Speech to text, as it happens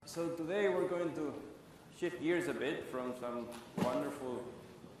So today we're going to shift gears a bit from some wonderful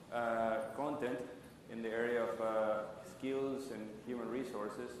content in the area of skills and human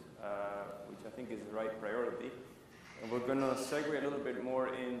resources, which I think is the right priority. And we're going to segue a little bit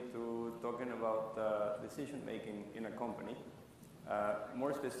more into talking about decision making in a company.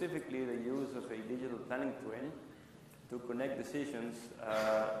 More specifically, the use of a digital planning twin to connect decisions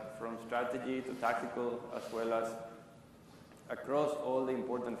from strategy to tactical, as well as across all the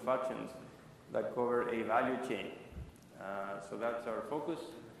important functions that cover a value chain. So that's our focus.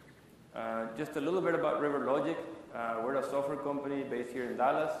 Just a little bit about RiverLogic. We're a software company based here in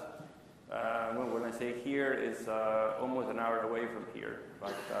Dallas. When I say here, it's almost an hour away from here,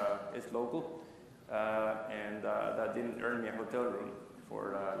 but it's local. And that didn't earn me a hotel room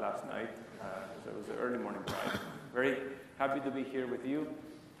for last night. So it was an early morning drive. Very happy to be here with you.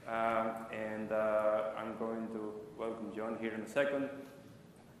 And I'm going to welcome John here in a second.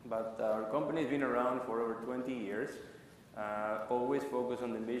 But our company has been around for over 20 years. Always focused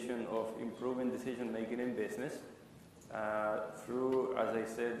on the mission of improving decision making in business through, as I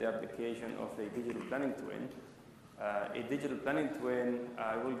said, the application of a digital planning twin. A digital planning twin,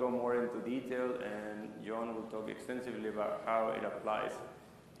 I will go more into detail, and John will talk extensively about how it applies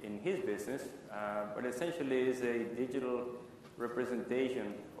in his business, but essentially is a digital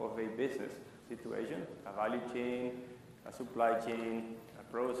representation of a business situation, a value chain, a supply chain, a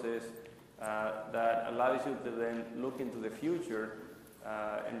process that allows you to then look into the future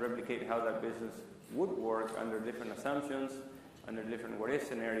and replicate how that business would work under different assumptions, under different what-if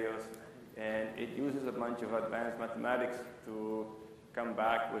scenarios, and it uses a bunch of advanced mathematics to come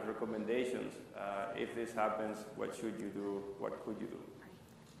back with recommendations. If this happens, what should you do? What could you do?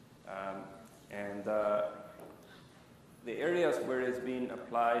 The areas where it's been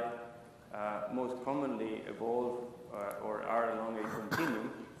applied most commonly evolve or are along a continuum.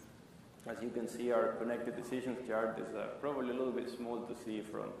 As you can see, our connected decisions chart is probably a little bit small to see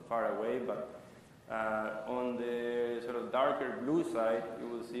from far away, but on the sort of darker blue side, you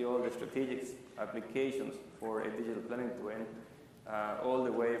will see all the strategic applications for a digital planning twin, all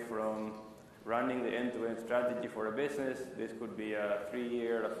the way from running the end-to-end strategy for a business. This could be a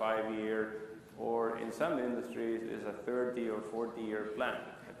 3-year, a 5-year, or in some industries is a 30 or 40-year plan,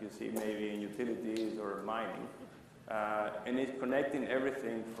 like you see maybe in utilities or mining. And it's connecting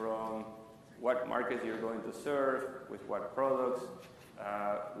everything from what markets you're going to serve, with what products,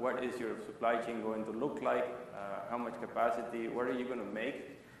 what is your supply chain going to look like, how much capacity, what are you going to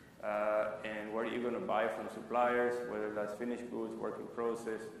make, and what are you going to buy from suppliers, whether that's finished goods, work in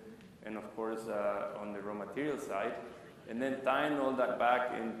process, and of course on the raw material side, and then tying all that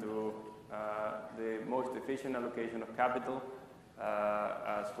back into the most efficient allocation of capital,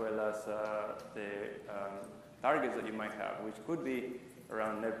 as well as the targets that you might have, which could be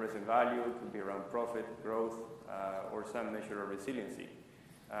around net present value, it could be around profit, growth, or some measure of resiliency.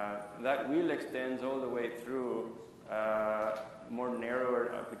 That wheel extends all the way through more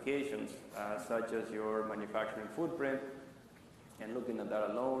narrower applications, such as your manufacturing footprint, and looking at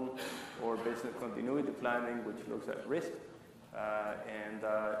that alone, or business continuity planning, which looks at risk and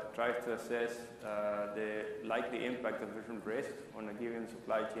tries to assess the likely impact of different risks on a given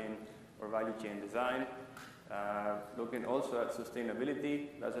supply chain or value chain design. Looking also at sustainability,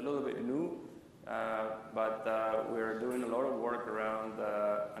 that's a little bit new, but we're doing a lot of work around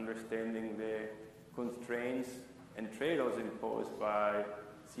understanding the constraints and trade-offs imposed by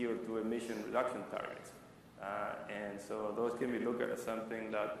CO2 emission reduction targets. And so those can be looked at as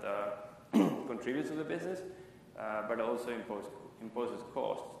something that contributes to the business, but also imposes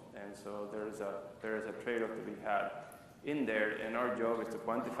costs. And so there is a trade-off to be had in there, and our job is to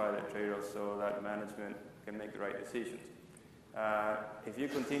quantify that trade-off so that management can make the right decisions. If you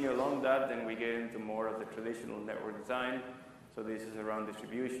continue along that, then we get into more of the traditional network design. So this is around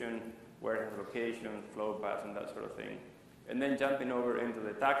distribution, warehouse location, flow paths, and that sort of thing. And then jumping over into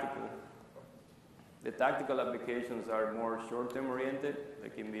the tactical. The tactical applications are more short-term oriented. They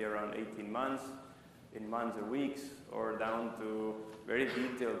can be around 18 months, in months or weeks, or down to very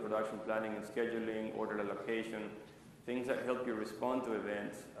detailed production planning and scheduling, order allocation, things that help you respond to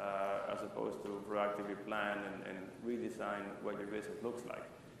events as opposed to proactively plan and redesign what your business looks like.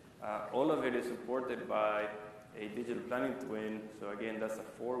 All of it is supported by a digital planning twin. So again, that's a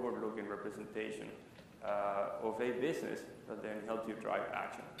forward-looking representation of a business that then helps you drive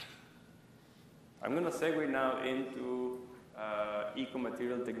action. I'm going to segue now into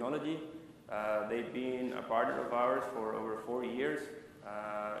eco-material technology. They've been a partner of ours for over 4 years.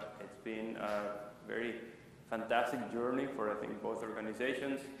 It's been a very fantastic journey for, I think, both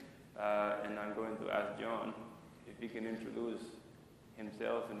organizations. And I'm going to ask John if he can introduce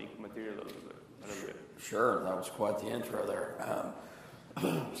himself and Eco-Material a little bit. Sure, that was quite the intro there.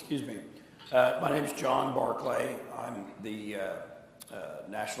 Excuse me. My name is John Barclay. I'm the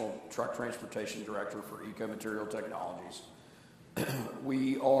National Truck Transportation Director for Eco-Material Technologies.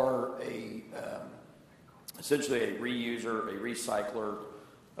 We are essentially a reuser, a recycler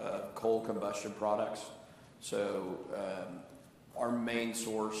of coal combustion products. So our main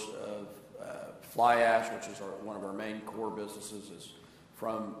source of fly ash, which is one of our main core businesses, is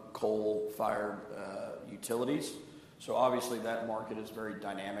from coal-fired utilities. So obviously that market is very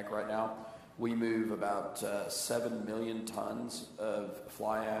dynamic right now. We move about 7 million tons of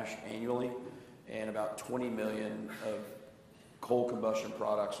fly ash annually and about 20 million of coal combustion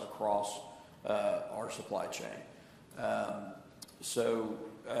products across our supply chain. So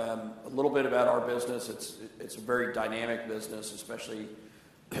a little bit about our business. It's a very dynamic business, especially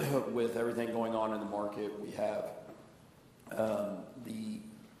with everything going on in the market. We have the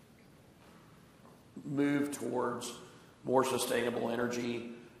move towards more sustainable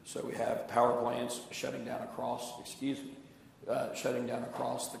energy. So we have power plants shutting down across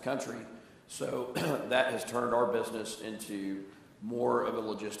the country. So that has turned our business into more of a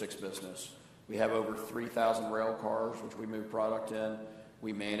logistics business. We have over 3,000 rail cars, which we move product in.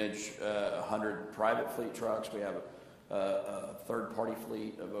 We manage 100 private fleet trucks. We have a third-party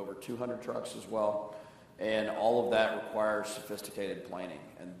fleet of over 200 trucks as well. And all of that requires sophisticated planning.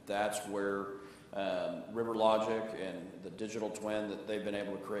 And that's where RiverLogic and the digital twin that they've been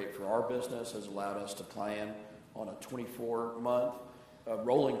able to create for our business has allowed us to plan on a 24-month, a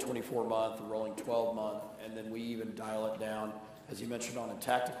rolling 24-month, a rolling 12-month, and then we even dial it down, as you mentioned, on a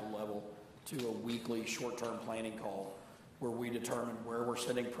tactical level to a weekly short-term planning call where we determine where we're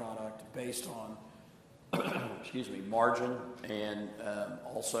sending product based on margin and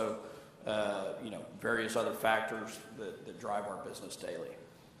also various other factors that drive our business daily.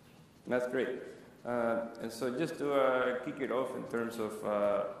 That's great. And so just to kick it off in terms of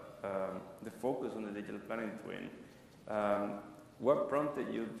the focus on the digital planning twin, what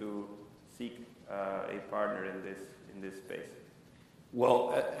prompted you to seek a partner in this space?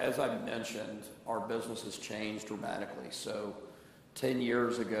 Well, as I mentioned, our business has changed dramatically. So 10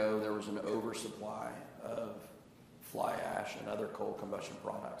 years ago, there was an oversupply of fly ash and other coal combustion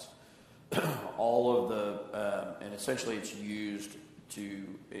products. All of the, and essentially it's used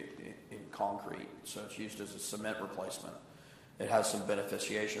in concrete, so it's used as a cement replacement. It has some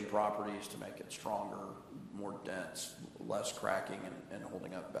beneficiation properties to make it stronger, more dense, less cracking, and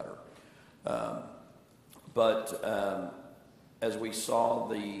holding up better. But as we saw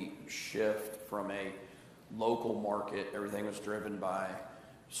the shift from a local market, everything was driven by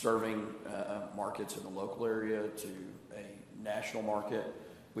serving markets in the local area to a national market.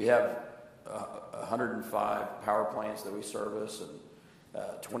 We have 105 power plants that we service and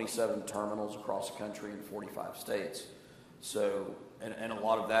 27 terminals across the country in 45 states. So, and a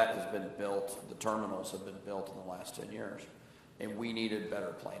lot of that has been built, the terminals have been built in the last 10 years. And we needed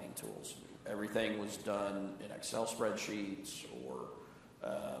better planning tools. Everything was done in Excel spreadsheets or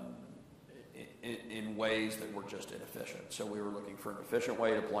in ways that were just inefficient. So we were looking for an efficient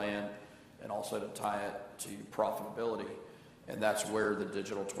way to plan and also to tie it to profitability. And that's where the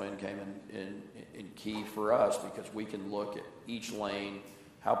digital twin came in key for us, because we can look at each lane,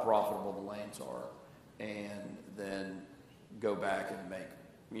 how profitable the lanes are, and then go back and make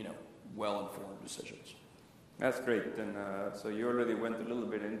well-informed decisions. That's great. And so you already went a little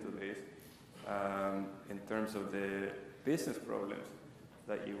bit into this in terms of the business problems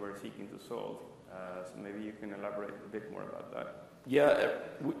that you were seeking to solve. So maybe you can elaborate a bit more about that. Yeah,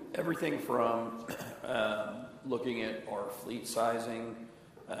 everything from looking at our fleet sizing,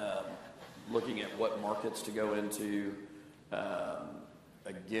 looking at what markets to go into.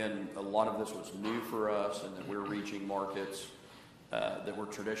 Again, a lot of this was new for us, and that we're reaching markets that were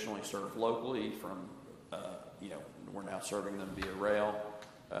traditionally served locally from, we're now serving them via rail.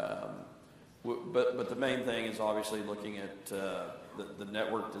 But the main thing is obviously looking at the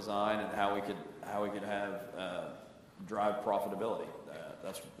network design and how we could have drive profitability.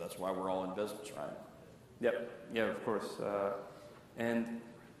 That's why we're all in business, right? Yep. Yeah, of course. And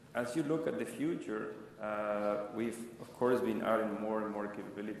as you look at the future, we've of course been adding more and more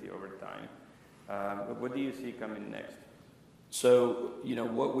capability over time. But what do you see coming next? So,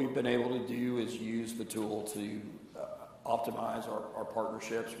 what we've been able to do is use the tool to optimize our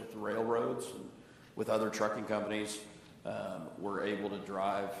partnerships with the railroads and with other trucking companies. We're able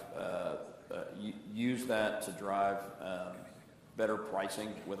to use that to drive better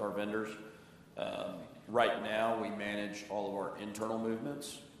pricing with our vendors. Right now, we manage all of our internal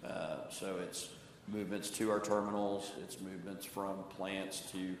movements. So it's movements to our terminals, it's movements from plants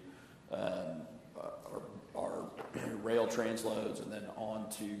to our rail transloads, and then on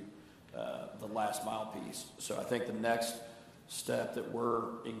to the last mile piece. So I think the next step that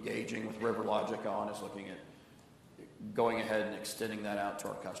we're engaging with RiverLogic on is looking at going ahead and extending that out to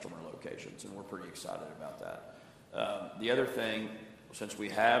our customer locations, and we're pretty excited about that. The other thing, since we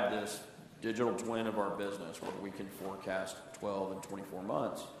have this digital twin of our business where we can forecast 12 and 24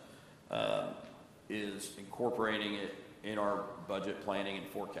 months, is incorporating it in our budget planning and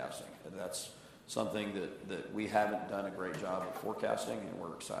forecasting. And that's something that we haven't done a great job of forecasting, and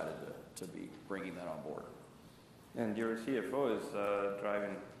we're excited to be bringing that on board. And your CFO is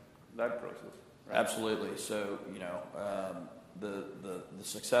driving that process, right? Absolutely. So, the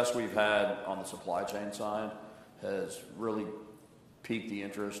success we've had on the supply chain side has really piqued the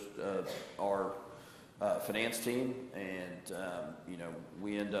interest of our finance team, and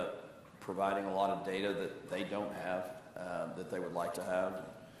we end up providing a lot of data that they don't have, that they would like to have.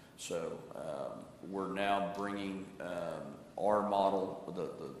 So we're now bringing our model,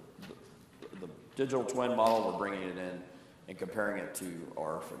 the digital twin model, we're bringing it in and comparing it to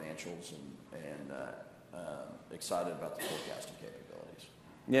our financials, and excited about the forecasting capabilities.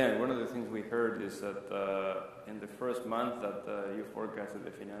 Yeah, one of the things we heard is that in the first month that you forecasted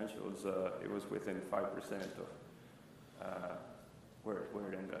the financials, it was within 5% of where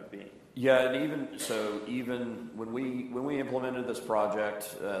it ended up being. Yeah, and even when we implemented this project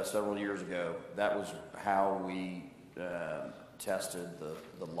several years ago, that was how we tested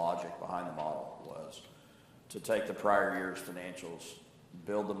the logic behind the model, was to take the prior year's financials,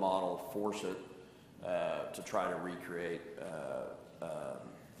 build the model, force it to try to recreate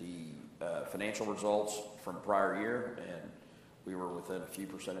the financial results from prior year, and we were within a few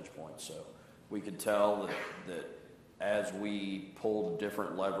percentage points. So we could tell that as we pulled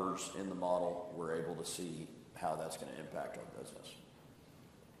different levers in the model, we're able to see how that's going to impact our business.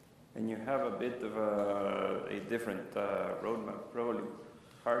 And you have a bit of a different roadmap, probably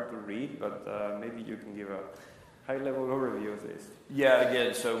hard to read, but maybe you can give a high-level overview of this. Yeah,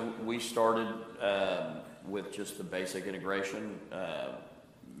 again, so we started with just the basic integration,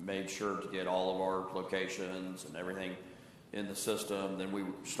 made sure to get all of our locations and everything in the system. Then we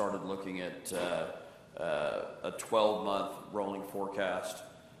started looking at a 12-month rolling forecast.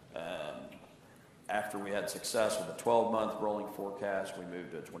 After we had success with a 12-month rolling forecast, we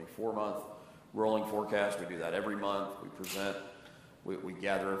moved to a 24-month rolling forecast. We do that every month. We present, we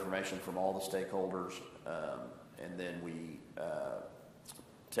gather information from all the stakeholders, and then we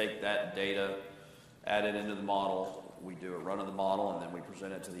take that data, add it into the model. We do a run of the model, and then we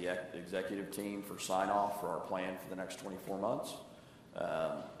present it to the executive team for sign-off for our plan for the next 24 months.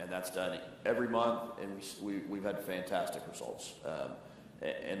 And that's done every month, and we've had fantastic results.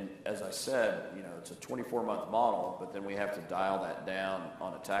 And as I said, it's a 24-month model, but then we have to dial that down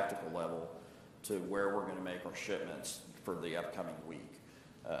on a tactical level to where we're going to make our shipments for the upcoming week.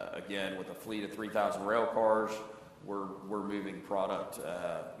 Again, with a fleet of 3,000 rail cars, we're moving product,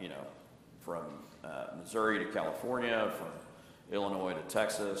 from Missouri to California, from Illinois to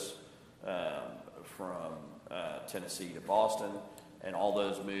Texas, from Tennessee to Boston, and all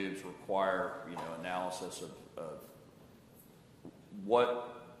those moves require analysis of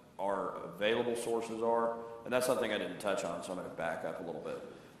what our available sources are, and that's something I didn't touch on, so I'm going to back up a little bit.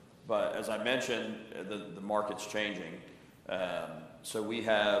 But as I mentioned, the market's changing, so we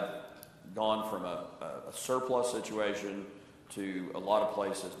have gone from a surplus situation to a lot of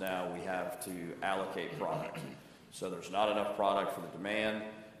places now we have to allocate product. So there's not enough product for the demand,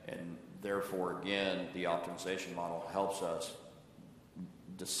 and therefore, again, the optimization model helps us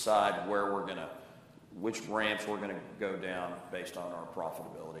decide which ramps we're going to go down based on our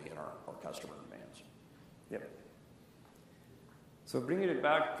profitability and our customer demands. Yep. So bringing it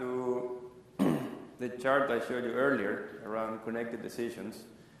back to the chart I showed you earlier around connected decisions,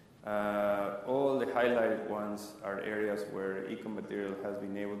 all the highlighted ones are areas where Ecom Material has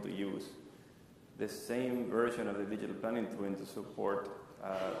been able to use the same version of the digital planning twin to support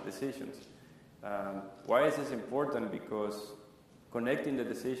decisions. Why is this important? Because connecting the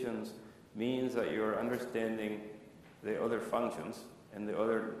decisions means that you're understanding the other functions and the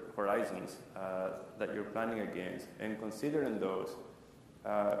other horizons that you're planning against, and considering those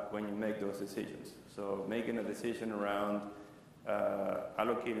when you make those decisions. So making a decision around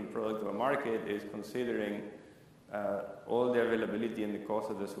allocating product to a market is considering all the availability and the cost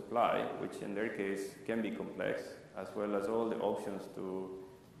of the supply, which in their case can be complex, as well as all the options to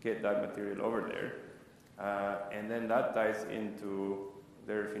get that material over there. And then that ties into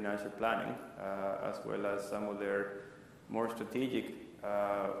their financial planning, as well as some of their more strategic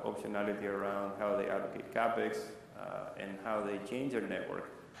optionality around how they allocate CapEx, and how they change their network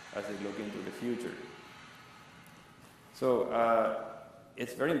as they look into the future. So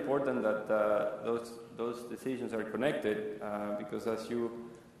it's very important that those decisions are connected, because as you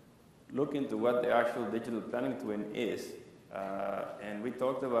look into what the actual digital planning twin is, and we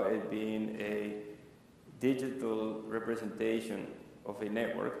talked about it being a digital representation of a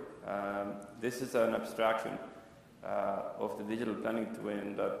network. This is an abstraction of the digital planning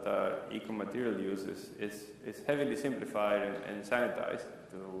twin that Ecomaterial uses. It's heavily simplified and sanitized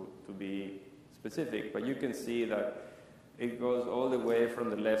to be specific, but you can see that it goes all the way from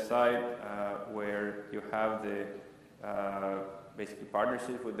the left side, where you have the basically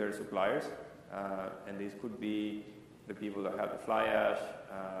partnership with their suppliers, and these could be the people that have the fly ash,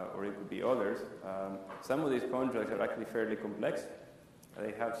 or it could be others. Some of these contracts are actually fairly complex.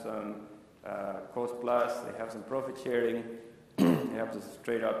 They have some cost plus, they have some profit sharing, they have some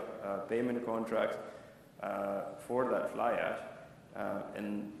straight up payment contracts for that fly ash,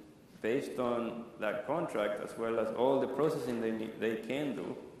 and based on that contract, as well as all the processing they can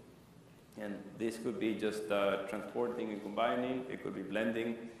do, and this could be just transporting and combining, it could be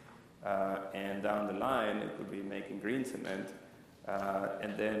blending, and down the line it could be making green cement,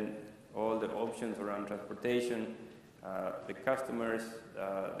 and then all the options around transportation, the customers,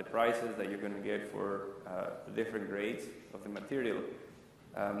 the prices that you're going to get for the different grades of the material.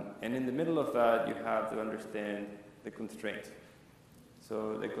 And in the middle of that, you have to understand the constraints.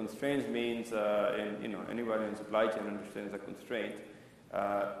 So the constraints means, and anybody in supply chain understands a constraint.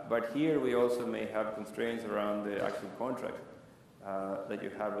 But here we also may have constraints around the actual contract that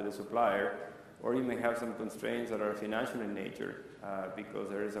you have with the supplier, or you may have some constraints that are financial in nature, because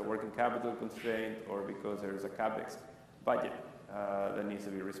there is a working capital constraint, or because there is a CapEx budget that needs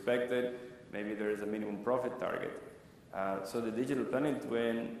to be respected. Maybe there is a minimum profit target. So the digital planning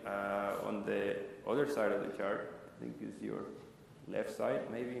twin on the other side of the chart, I think is your left side,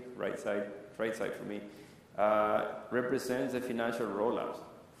 maybe right side for me, represents the financial rollouts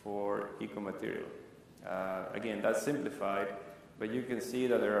for Ecomaterial. Again, that's simplified, but you can see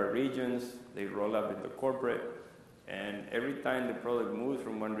that there are regions, they roll up into corporate, and every time the product moves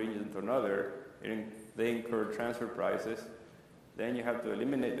from one region to another, they incur transfer prices. Then you have to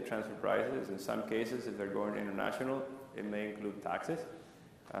eliminate the transfer prices. In some cases, if they're going international, it may include taxes,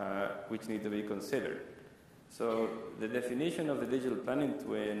 which need to be considered. So the definition of the digital planning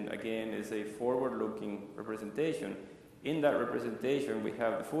twin, again, is a forward-looking representation. In that representation, we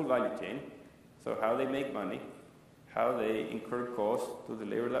have the full value chain, so how they make money, how they incur costs to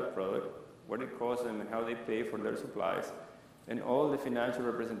deliver that product, what it costs them and how they pay for their supplies, and all the financial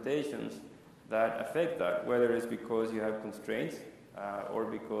representations that affect that, whether it's because you have constraints or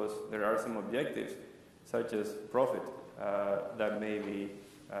because there are some objectives, such as profit, that maybe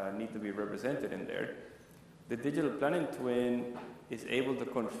need to be represented in there. The digital planning twin is able to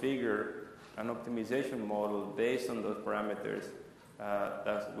configure an optimization model based on those parameters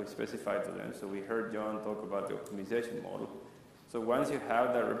that we specify to them. So we heard John talk about the optimization model. So once you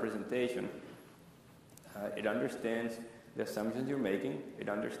have that representation, it understands the assumptions you're making, it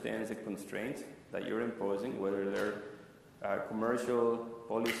understands the constraints that you're imposing, whether they're commercial,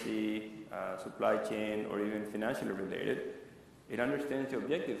 policy, supply chain, or even financially related. It understands the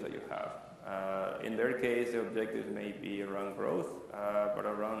objectives that you have. In their case, the objectives may be around growth, but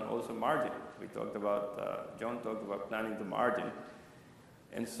around also margin. John talked about planning to margin.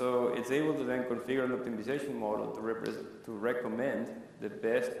 And so it's able to then configure an optimization model to recommend the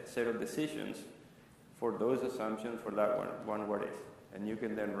best set of decisions for those assumptions for that one what if. And you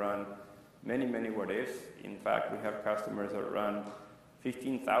can then run many, many what ifs. In fact, we have customers that run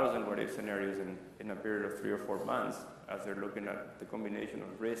 15,000 what if scenarios in a period of 3 or 4 months as they're looking at the combination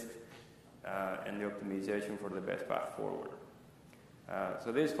of risks and the optimization for the best path forward.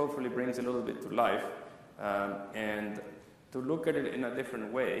 So this hopefully brings a little bit to life. And to look at it in a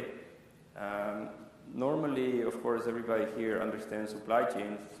different way, normally, of course, everybody here understands supply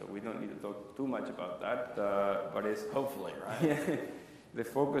chains, so we don't need to talk too much about that, but it's hopefully, right? The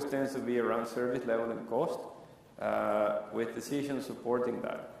focus tends to be around service level and cost, with decisions supporting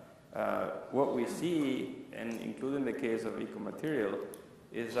that. What we see, and including the case of Ecomaterial,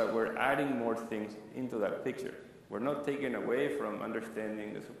 is that we're adding more things into that picture. We're not taking away from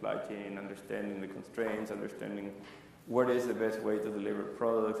understanding the supply chain, understanding the constraints, understanding what is the best way to deliver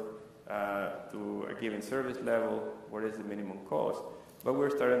product to a given service level, what is the minimum cost, but we're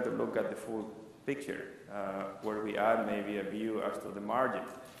starting to look at the full picture, where we add maybe a view as to the margin.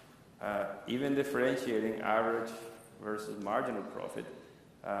 Even differentiating average versus marginal profit,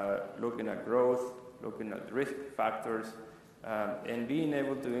 looking at growth, looking at risk factors, and being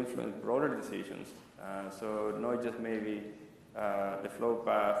able to influence broader decisions. So not just maybe the flow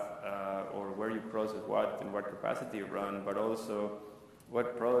path or where you process what and what capacity you run, but also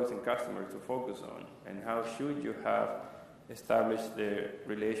what products and customers to focus on, and how should you have established the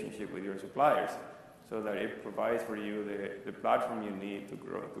relationship with your suppliers so that it provides for you the platform you need to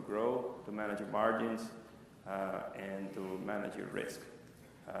grow, to manage your margins, and to manage your risk.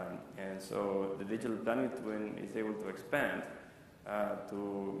 And so the digital planning twin is able to expand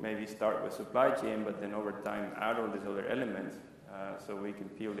to maybe start with supply chain, but then over time add all these other elements so we can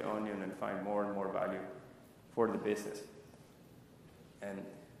peel the onion and find more and more value for the business. And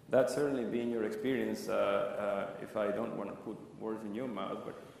that's certainly been your experience, if I don't want to put words in your mouth,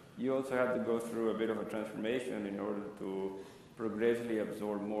 but you also had to go through a bit of a transformation in order to progressively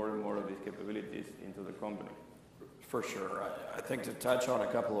absorb more and more of these capabilities into the company. For sure. I think to touch on a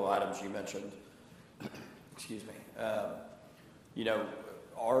couple of items you mentioned, excuse me,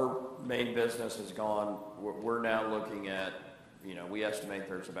 our main business has gone, we're now looking at, we estimate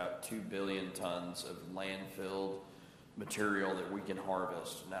there's about 2 billion tons of landfilled material that we can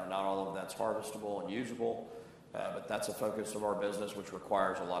harvest. Now, not all of that's harvestable and usable, but that's a focus of our business, which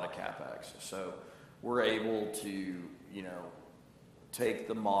requires a lot of CapEx. So we're able to, take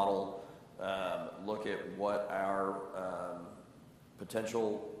the model, look at what our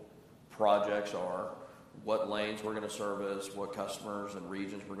potential projects are, what lanes we're going to service, what customers and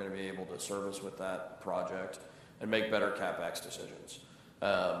regions we're going to be able to service with that project, and make better CapEx decisions.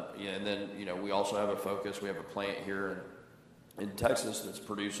 And then, we also have a focus. We have a plant here in Texas that's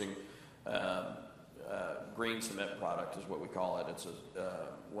producing green cement product, is what we call it. It's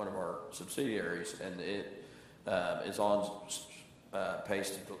one of our subsidiaries, and it is on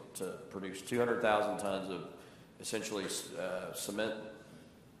pace to produce 200,000 tons of essentially cement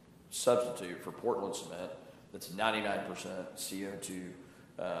substitute for Portland cement that's 99% CO2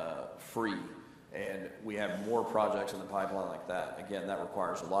 free. And we have more projects in the pipeline like that. Again, that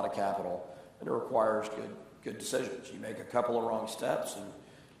requires a lot of capital, and it requires good decisions. You make a couple of wrong steps,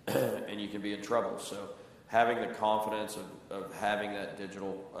 and you can be in trouble. So having the confidence of having that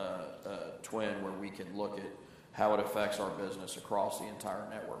digital twin where we can look at how it affects our business across the entire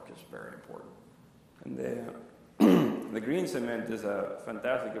network is very important. And the green cement is a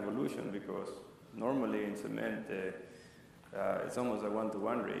fantastic evolution, because normally in cement, it's almost a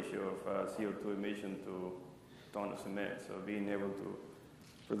 1-to-1 ratio of CO2 emission to ton of cement. So being able to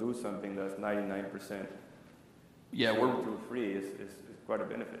produce something that's 99% CO2-free is quite a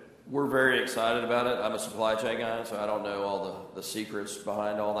benefit. We're very excited about it. I'm a supply chain guy, so I don't know all the secrets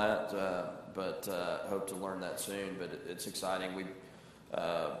behind all that, but hope to learn that soon. But it's exciting. We've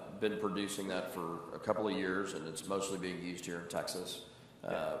been producing that for a couple of years, and it's mostly being used here in Texas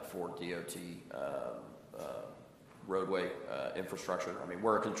for DOT roadway infrastructure. I mean,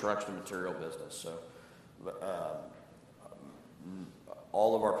 we're a construction material business, so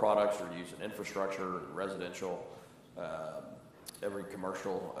all of our products are used in infrastructure, residential, every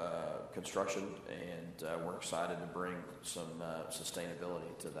commercial construction, and we're excited to bring some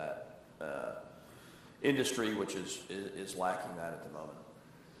sustainability to that industry, which is lacking that at the moment.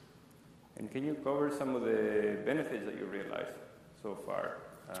 And can you cover some of the benefits that you realized so far?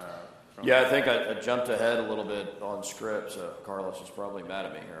 I think I jumped ahead a little bit on script, so Carlos is probably mad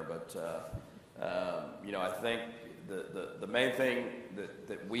at me here, but I think the main thing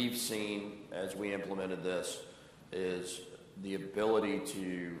that we've seen as we implemented this is the ability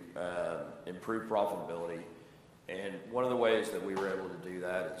to improve profitability. And one of the ways that we were able to do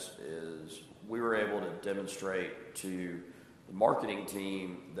that is we were able to demonstrate to the marketing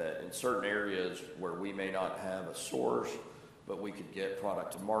team that in certain areas where we may not have a source, but we could get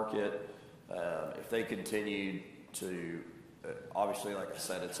product to market, if they continued to, obviously, like I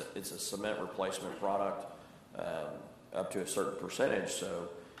said, it's a cement replacement product up to a certain percentage. So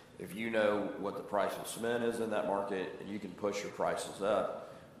if you know what the price of cement is in that market and you can push your prices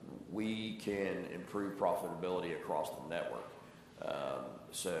up, we can improve profitability across the network.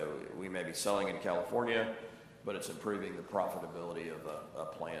 So we may be selling in California, but it's improving the profitability of a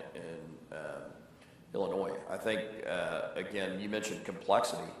plant in Illinois. I think, again, you mentioned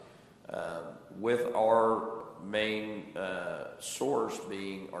complexity. With our main source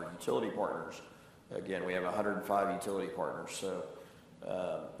being our utility partners, again, we have 105 utility partners, so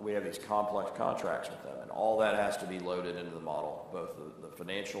we have these complex contracts with them, and all that has to be loaded into the model, both the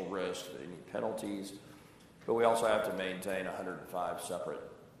financial risk, any penalties, but we also have to maintain 105 separate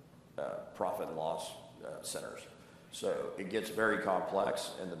profit and loss centers. So it gets very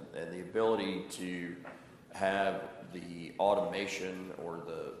complex, and the ability to have the automation or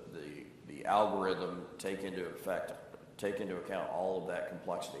the algorithm take into effect take into account all of that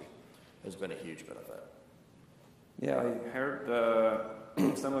complexity has been a huge benefit. Yeah, I heard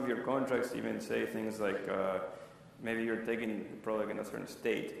some of your contracts even say things like maybe you're taking the product in a certain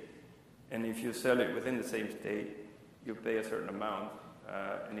state, and if you sell it within the same state, you pay a certain amount,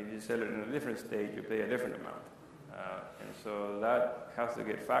 and if you sell it in a different state, you pay a different amount. And so that has to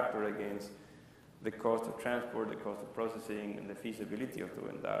get factored against the cost of transport, the cost of processing, and the feasibility of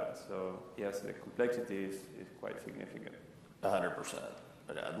doing that. So yes, the complexity is quite significant. 100%.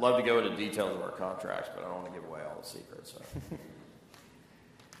 I'd love to go into details of our contracts, but I don't want to give away all the secrets. So,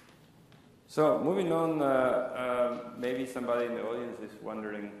 so moving on, maybe somebody in the audience is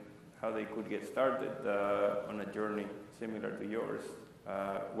wondering how they could get started on a journey similar to yours.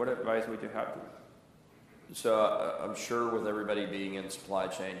 What advice would you have to them? So I'm sure with everybody being in supply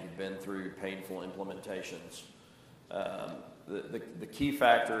chain, you've been through painful implementations. The key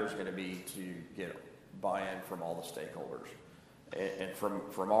factor is going to be to get buy-in from all the stakeholders. And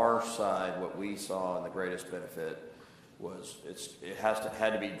from our side, what we saw and the greatest benefit was it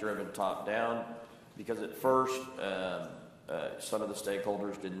had to be driven top down, because at first some of the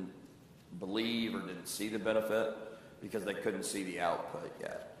stakeholders didn't believe or didn't see the benefit because they couldn't see the output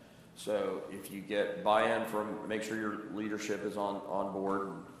yet. So if you get buy-in from, make sure your leadership is on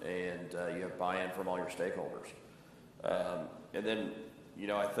board, and you have buy-in from all your stakeholders. And then,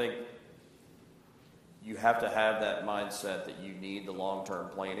 I think you have to have that mindset that you need the long-term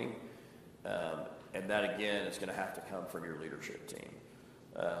planning. And that, again, is going to have to come from your leadership team.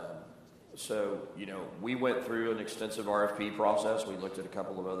 So, we went through an extensive RFP process. We looked at a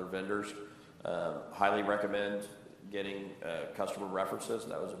couple of other vendors. Highly recommend getting customer references.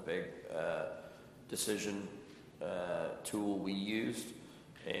 That was a big decision tool we used.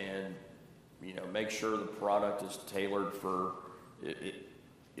 And, make sure the product is tailored for, it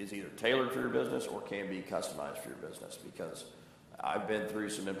is either tailored for your business or can be customized for your business, because I've been through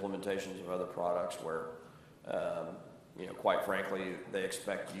some implementations of other products where, quite frankly, they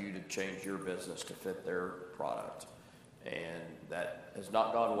expect you to change your business to fit their product. And that has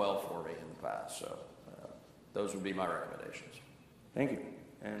not gone well for me in the past. So those would be my recommendations. Thank you.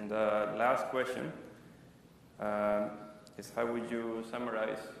 And last question is, how would you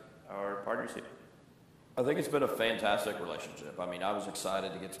summarize our partnership? I think it's been a fantastic relationship. I mean, I was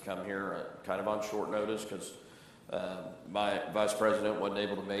excited to get to come here kind of on short notice because my vice president wasn't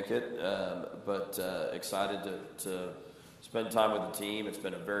able to make it, but excited to spend time with the team. It's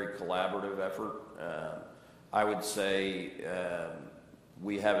been a very collaborative effort. I would say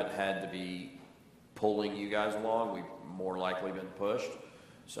we haven't had to be pulling you guys along. We've more likely been pushed.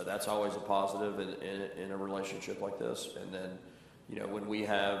 So that's always a positive in a relationship like this. And then, when we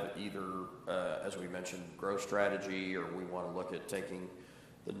have either, as we mentioned, growth strategy, or we want to look at taking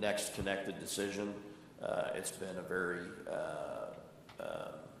the next connected decision, it's been a very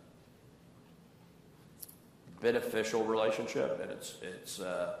beneficial relationship, and it's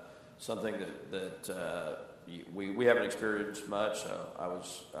something that we haven't experienced much. So I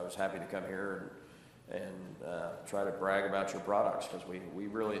was happy to come here and try to brag about your products, because we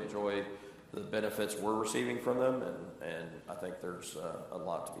really enjoy the benefits we're receiving from them, and I think there's a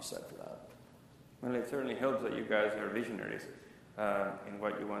lot to be said for that. Well, it certainly helps that you guys are visionaries in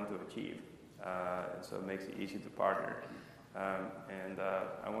what you want to achieve, and so it makes it easy to partner. And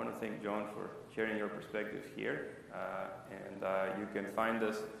I want to thank John for sharing your perspectives here, and you can find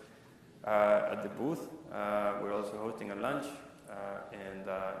us at the booth. We're also hosting a lunch, and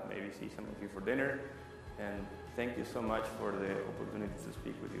maybe see some of you for dinner. And thank you so much for the opportunity to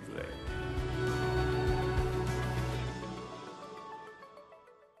speak with you today.